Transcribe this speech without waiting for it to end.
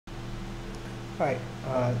Hi,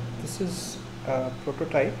 this is a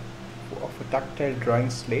prototype of a tactile drawing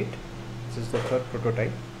slate. This is the third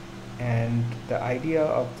prototype, and the idea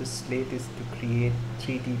of this slate is to create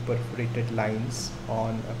 3D perforated lines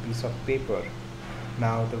on a piece of paper.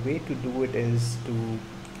 Now the way to do it is to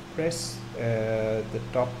press the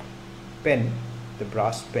top pen, the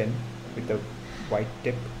brass pen with the white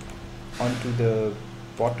tip, onto the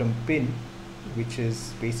bottom pin, which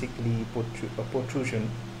is basically a protrusion,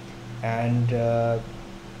 and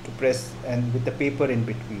to press and with the paper in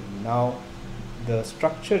between. Now the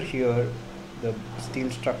structure here, the steel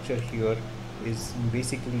structure here, is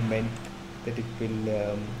basically meant that it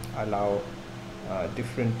will allow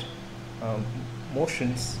different um,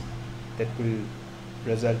 motions that will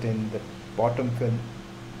result in the bottom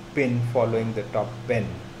pin following the top pen.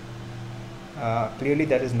 Clearly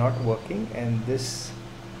that is not working, and this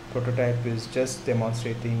prototype is just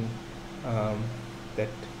demonstrating that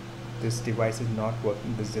this device is not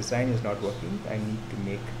working, this design is not working. I need to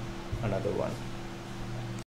make another one.